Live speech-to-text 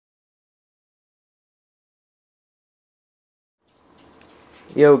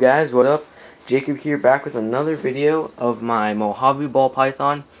Yo guys, what up? Jacob here, back with another video of my Mojave ball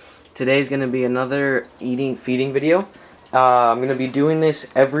python. Today's going to be another feeding video. I'm going to be doing this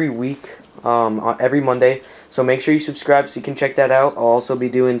every week, every Monday, so make sure you subscribe so you can check that out. I'll also be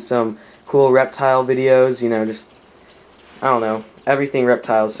doing some cool reptile videos, you know, just, I don't know, everything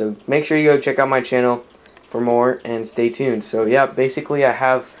reptiles, so make sure you go check out my channel for more and stay tuned. So yeah, basically I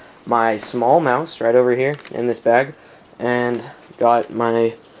have my small mouse right over here in this bag, and got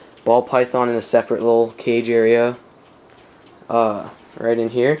my ball python in a separate little cage area right in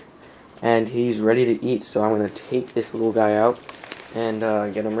here, and he's ready to eat. So I'm going to take this little guy out and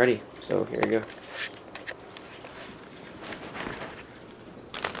get him ready. So here we go.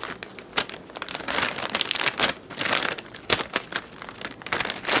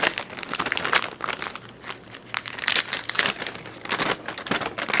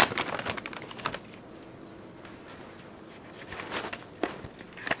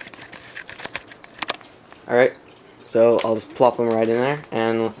 Alright, so I'll just plop him right in there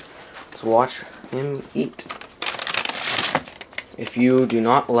and let's watch him eat. If you do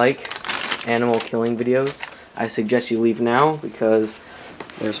not like animal killing videos, I suggest you leave now because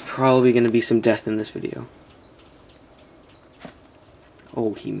there's probably going to be some death in this video.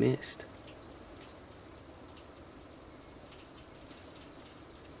 Oh, he missed.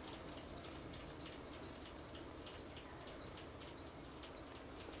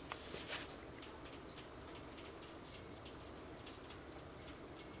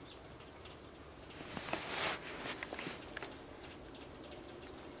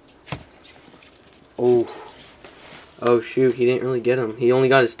 Oh shoot, he didn't really get him. He only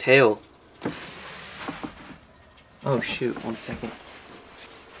got his tail. Oh shoot, 1 second.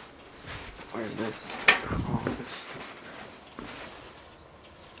 Where's this?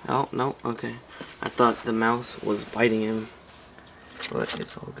 Oh, no, okay. I thought the mouse was biting him, but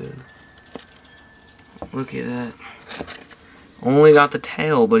it's all good. Look at that. Only got the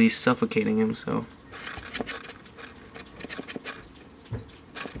tail, but he's suffocating him, so.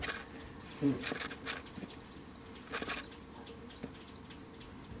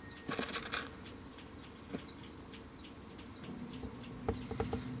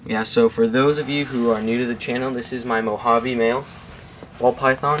 Yeah, so for those of you who are new to the channel, this is my Mojave male ball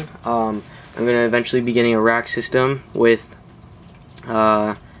python. I'm going to eventually be getting a rack system with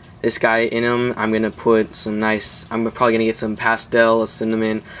this guy in him. I'm going to put some nice, I'm probably going to get some pastel, a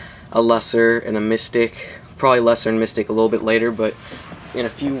cinnamon, a lesser, and a mystic. Probably lesser and mystic a little bit later, but in a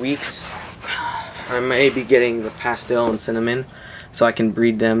few weeks I may be getting the pastel and cinnamon so I can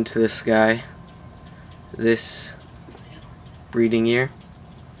breed them to this guy this breeding year.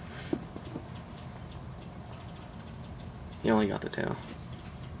 He only got the tail.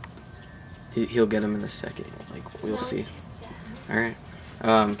 He'll get him in a second. Like, we'll see. Alright.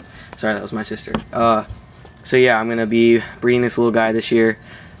 Sorry, that was my sister. So yeah, I'm gonna be breeding this little guy this year.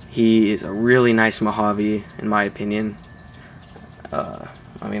 He is a really nice Mojave, in my opinion.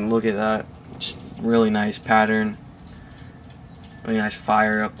 I mean, look at that. Just really nice pattern. Really nice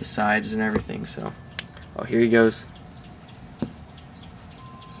fire up the sides and everything, so. Oh, here he goes.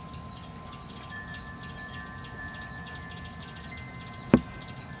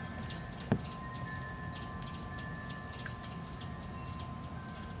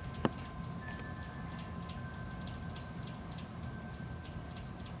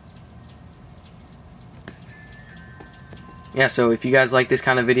 Yeah, so if you guys like this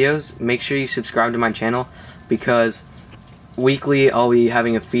kind of videos, make sure you subscribe to my channel, because weekly I'll be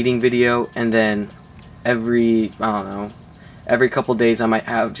having a feeding video, and then every couple days I might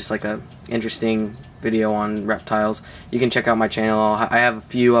have just like a interesting video on reptiles. You can check out my channel. I have a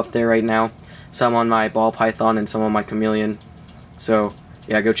few up there right now, some on my ball python and some on my chameleon. So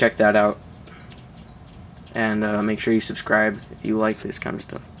yeah, go check that out, and make sure you subscribe if you like this kind of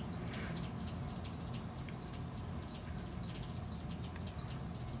stuff.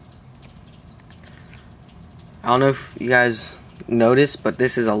 I don't know if you guys noticed, but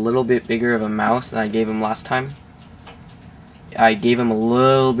this is a little bit bigger of a mouse than I gave him last time. I gave him a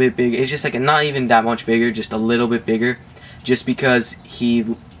little bit bigger. It's just like not even that much bigger, just a little bit bigger, just because he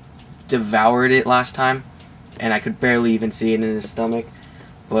devoured it last time and I could barely even see it in his stomach.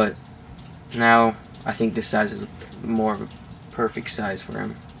 But now I think this size is more of a perfect size for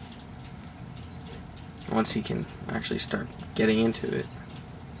him once he can actually start getting into it.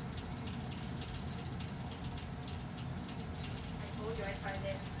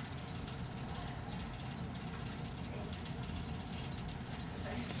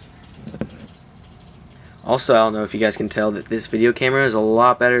 Also, I don't know if you guys can tell that this video camera is a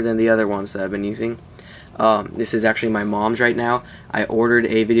lot better than the other ones that I've been using. This is actually my mom's right now. I ordered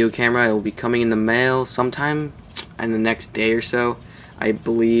a video camera. It will be coming in the mail sometime in the next day or so, I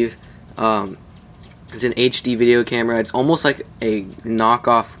believe. It's an HD video camera. It's almost like a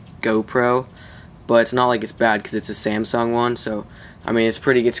knockoff GoPro, but it's not like it's bad because it's a Samsung one. So I mean, it's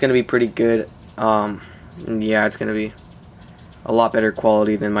gonna be pretty good. Yeah, it's gonna be a lot better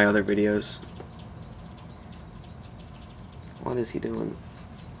quality than my other videos. What is he doing?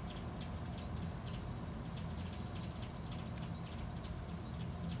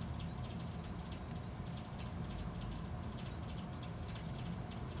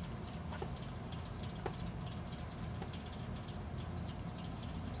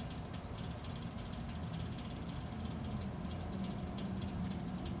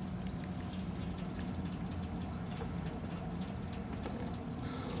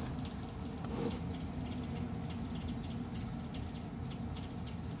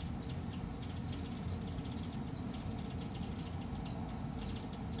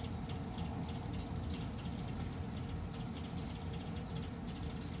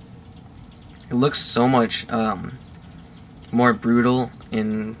 It looks so much more brutal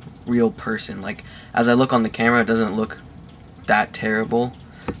in real person. Like, as I look on the camera, it doesn't look that terrible,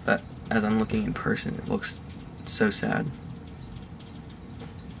 but as I'm looking in person, it looks so sad.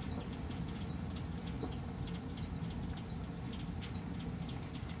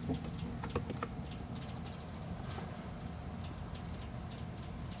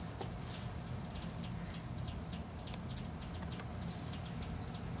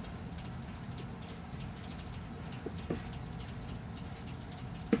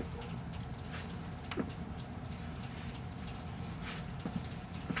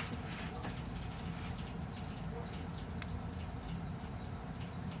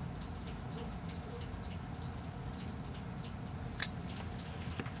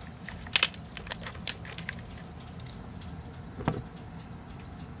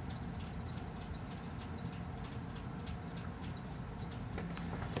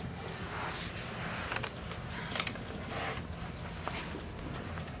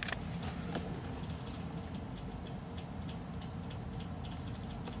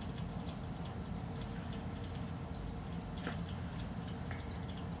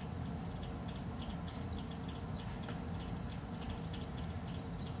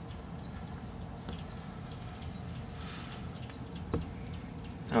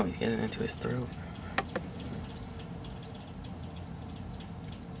 Oh, he's getting into his throat.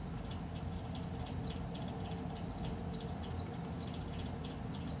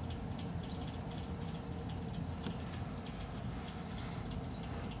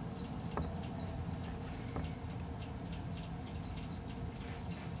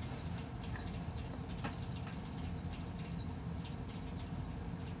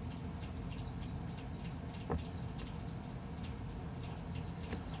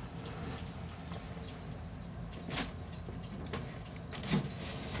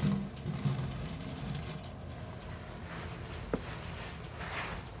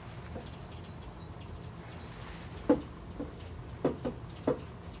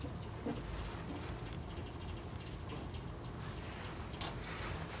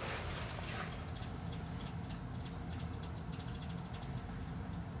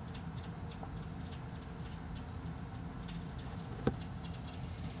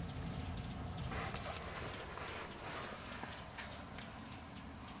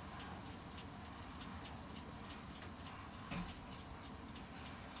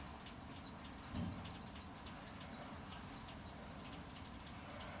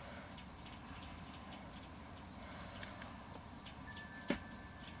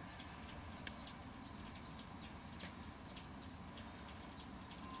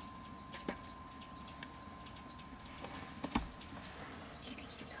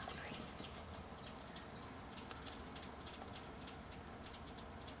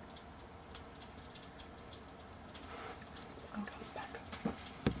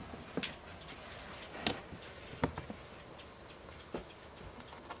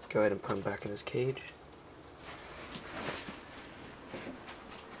 Go ahead and put him back in his cage.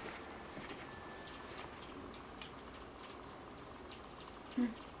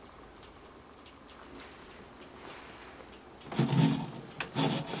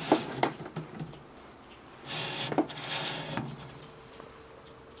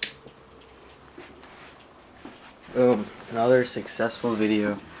 Boom, another successful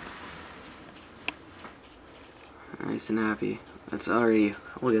video. Nice and happy. That's already,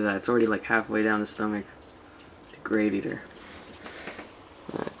 look at that, it's already like halfway down the stomach. It's a great eater.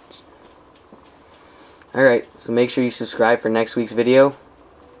 Alright, so make sure you subscribe for next week's video.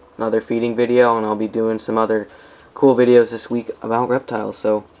 another feeding video, and I'll be doing some other cool videos this week about reptiles.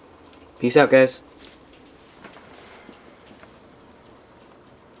 So, peace out, guys.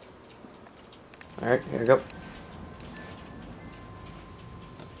 Alright, here we go.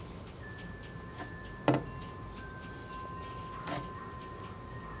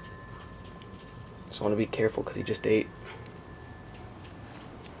 Just want to be careful because he just ate.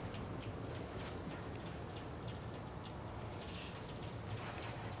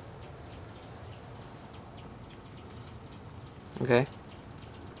 Okay.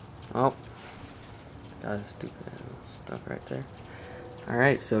 Oh. Got his stupid stuff right there.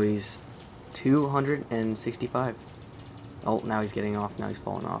 Alright, so he's 265. Oh, now he's getting off. Now he's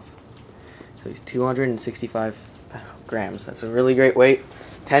falling off. So he's 265 grams. That's a really great weight.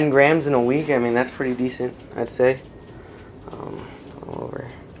 10 grams in a week. I mean, that's pretty decent, I'd say. All over.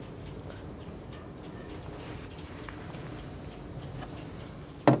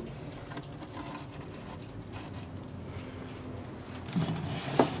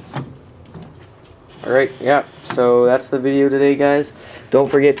 Alright, yeah, so that's the video today, guys. Don't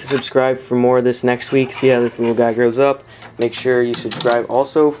forget to subscribe for more of this next week. See how this little guy grows up. Make sure you subscribe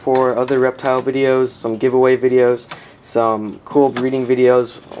also for other reptile videos, some giveaway videos, some cool breeding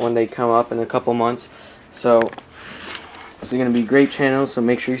videos when they come up in a couple months. So, it's going to be great channels, so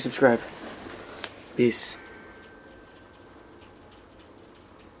make sure you subscribe. Peace.